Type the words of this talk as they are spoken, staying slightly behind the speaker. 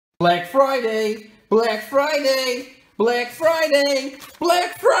Black Friday, Black Friday, Black Friday,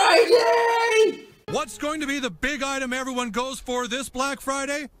 Black Friday! What's going to be the big item everyone goes for this Black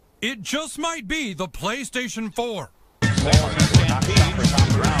Friday? It just might be the PlayStation 4. And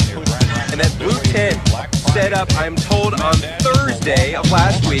that blue tent set up, I'm told, on Thursday of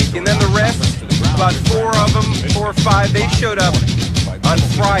last week, and then the rest, about 4 or 5, they showed up on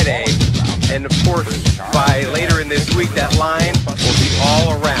Friday. And of course, by later in this week, that line will be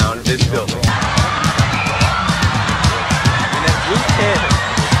all around this building. And that blue tent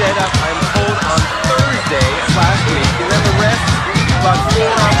set up, I'm told, on Thursday of last week, and then the rest, about 4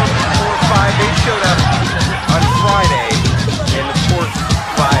 or 5, they showed up on Friday. And of course,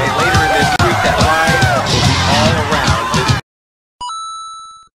 by later in this week, that line will be all around this.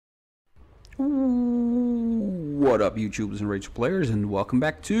 What up, YouTubers and Rage Players, and welcome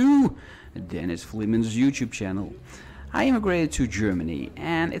back to Dennis Fleeman's YouTube channel. I immigrated to Germany,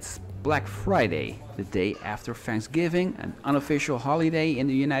 and it's Black Friday, the day after Thanksgiving, an unofficial holiday in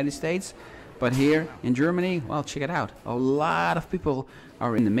the United States. But here in Germany, well, check it out. A lot of people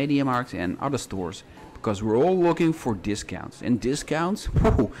are in the MediaMarkt and other stores because we're all looking for discounts. And discounts?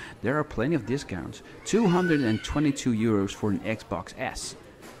 Whoa, there are plenty of discounts. 222 euros for an Xbox S.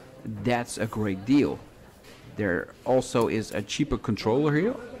 That's a great deal. There also is a cheaper controller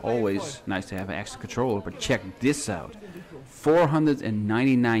here. Always nice to have an extra controller, but check this out.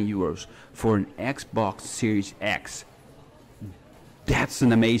 499 euros for an Xbox Series X. That's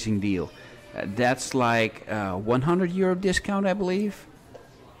an amazing deal. That's like a 100 euro discount, I believe.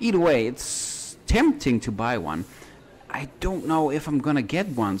 Either way, it's tempting to buy one. I don't know if I'm gonna get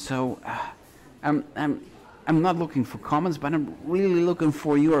one, so I'm not looking for comments, but I'm really looking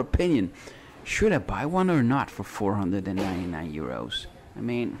for your opinion. Should I buy one or not for 499 euros? I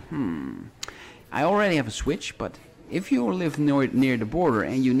mean, I already have a Switch, but if you live near the border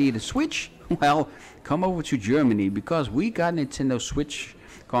and you need a Switch, well, come over to Germany because we got Nintendo Switch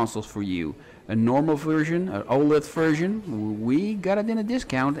consoles for you. A normal version, an OLED version, we got it in a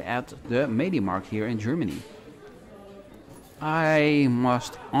discount at the MediaMarkt here in Germany. I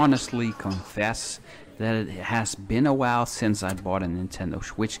must honestly confess that it has been a while since I bought a Nintendo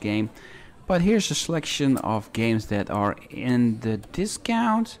Switch game. But here's a selection of games that are in the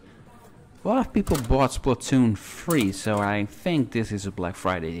discount. A lot of people bought Splatoon 3, so I think this is a Black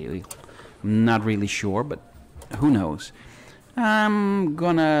Friday deal. I'm not really sure, but who knows. I'm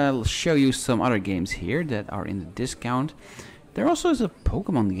gonna show you some other games here that are in the discount. There also is a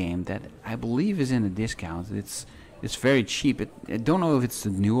Pokemon game that I believe is in a discount. It's very cheap. I don't know if it's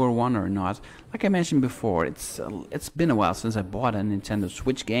the newer one or not. Like I mentioned before, it's been a while since I bought a Nintendo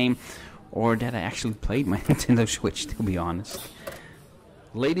Switch game, or that I actually played my Nintendo Switch, to be honest.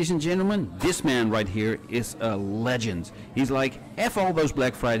 Ladies and gentlemen, this man right here is a legend. He's like, F all those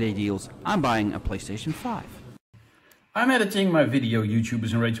Black Friday deals, I'm buying a PlayStation 5. I'm editing my video,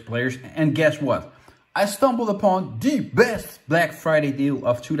 YouTubers and Rage Players, and guess what? I stumbled upon the best Black Friday deal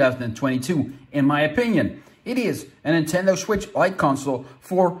of 2022, in my opinion. It is a Nintendo Switch Lite console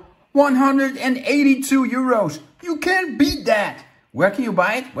for 182 euros. You can't beat that. Where can you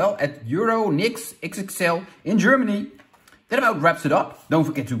buy it? Well, at Euronics XXL in Germany. That about wraps it up. Don't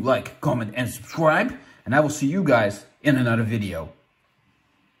forget to like, comment and subscribe. And I will see you guys in another video.